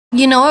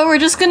You know what, we're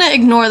just gonna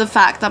ignore the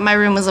fact that my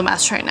room is a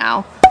mess right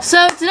now.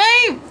 So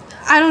today,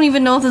 I don't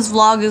even know if this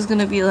vlog is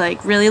gonna be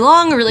like really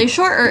long or really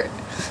short or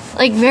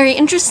like very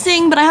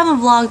interesting, but I haven't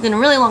vlogged in a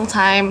really long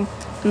time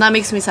and that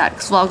makes me sad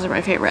because vlogs are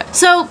my favorite.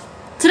 So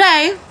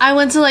today, I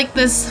went to like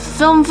this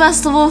film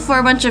festival for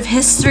a bunch of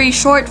history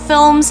short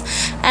films,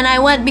 and I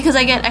went because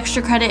I get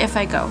extra credit if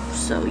I go,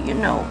 so you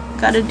know,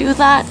 gotta do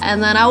that.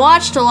 And then I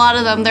watched a lot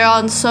of them. They're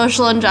on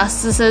social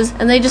injustices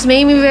and they just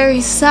made me very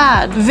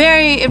sad.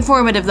 Very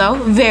informative though,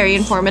 very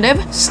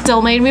informative.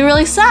 Still made me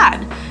really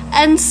sad.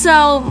 And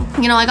so,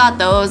 you know, I got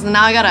those and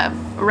now I gotta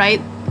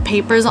write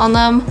papers on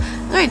them.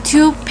 I write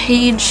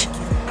 2-page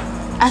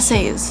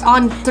essays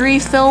on 3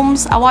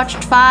 films. I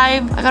watched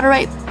 5. I gotta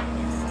write,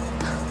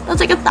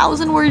 that's like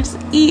 1,000 words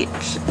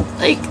each.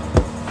 Like,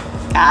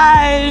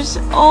 gosh,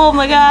 oh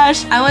my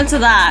gosh. I went to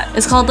that.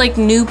 It's called like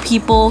New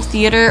People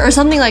Theater or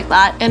something like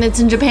that, and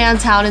it's in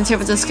Japantown in San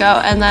Francisco.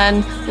 And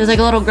then there's like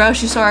a little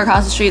grocery store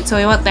across the street, so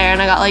we went there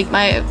and I got like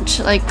my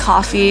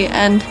coffee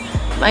and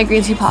my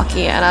green tea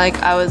pocky, and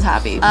I was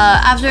happy.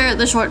 After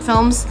the short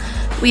films,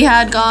 we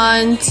had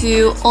gone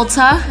to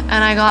Ulta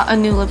and I got a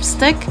new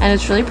lipstick and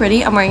it's really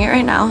pretty. I'm wearing it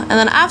right now. And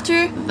then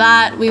after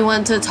that, we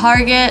went to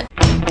Target.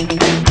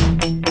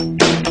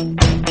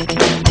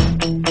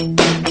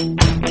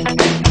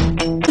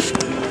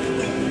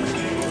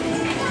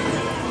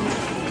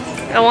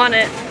 I want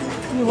it.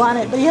 You want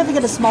it, but you have to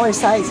get a smaller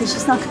size. It's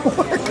just not gonna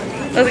work.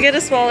 Let's get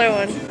a smaller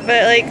one,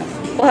 but like,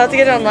 we'll have to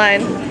get it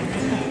online.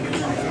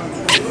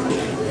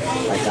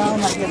 Like, oh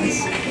my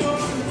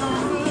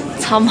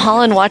goodness. Tom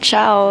Holland, watch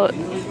out.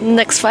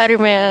 Next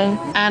Spider-Man.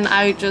 And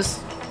I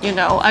just, you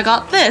know, I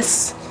got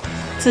this.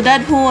 It's a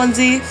Deadpool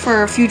onesie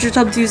for Future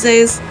Tub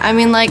Tuesdays. I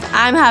mean, like,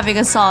 I'm having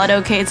a solid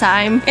okay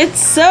time. It's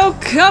so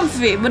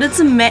comfy, but it's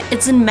in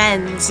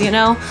men's, you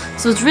know?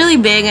 So it's really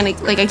big and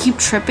like I keep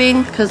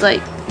tripping because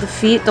like the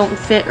feet don't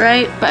fit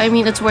right. But I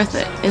mean, it's worth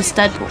it. It's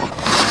Deadpool.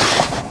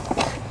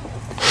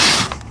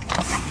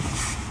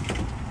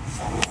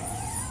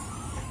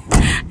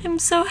 I'm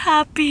so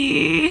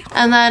happy.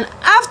 And then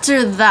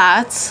after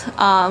that,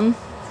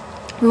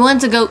 we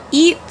went to go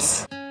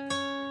eat.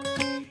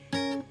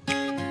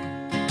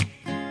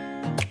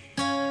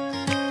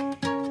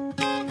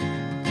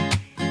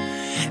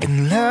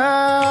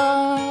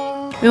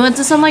 We went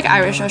to some like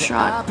Irish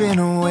restaurant. I've been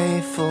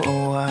away for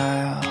a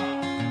while,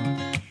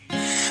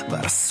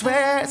 but I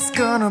swear it's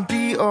gonna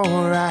be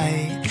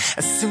alright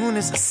as soon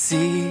as I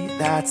see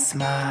that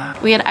smile.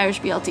 We had Irish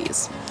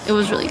BLTs. It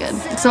was really good.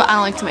 So I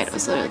don't like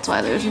tomatoes, so that's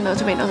why there's no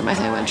tomatoes in my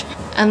sandwich.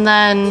 And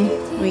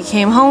then we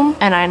came home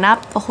and I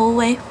napped the whole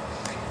way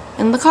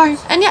in the car.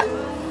 And yeah.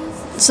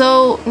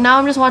 So now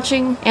I'm just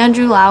watching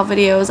Andrew Lau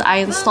videos. I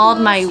installed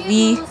my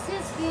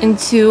Wii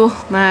into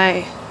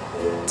my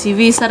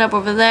TV setup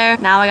over there.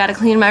 Now I gotta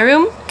clean my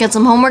room, get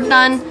some homework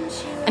done,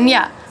 and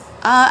yeah,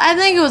 I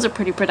think it was a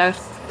pretty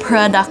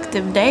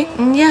productive day.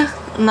 And yeah,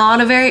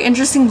 not a very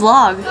interesting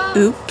vlog.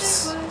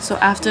 Oops. So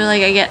after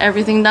like I get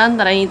everything done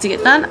that I need to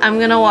get done, I'm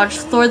gonna watch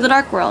Thor: The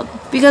Dark World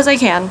because I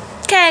can.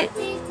 Okay,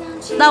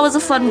 that was a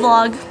fun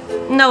vlog.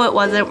 No, it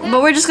wasn't,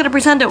 but we're just gonna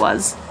pretend it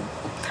was.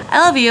 I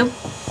love you.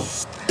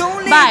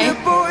 Bye.